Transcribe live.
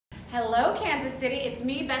Hello, Kansas City. It's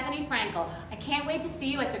me, Bethenny Frankel. I can't wait to see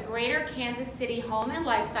you at the Greater Kansas City Home and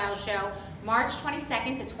Lifestyle Show, March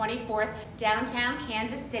 22nd to 24th, downtown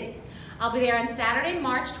Kansas City. I'll be there on Saturday,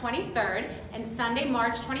 March 23rd and Sunday,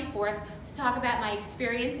 March 24th to talk about my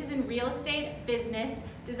experiences in real estate, business,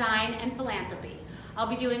 design, and philanthropy. I'll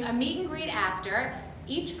be doing a meet and greet after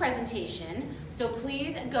each presentation, so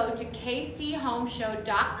please go to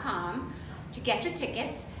kchomeshow.com to get your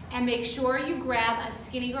tickets, and make sure you grab a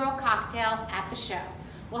Skinny Girl cocktail at the show.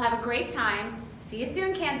 We'll have a great time. See you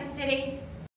soon, Kansas City.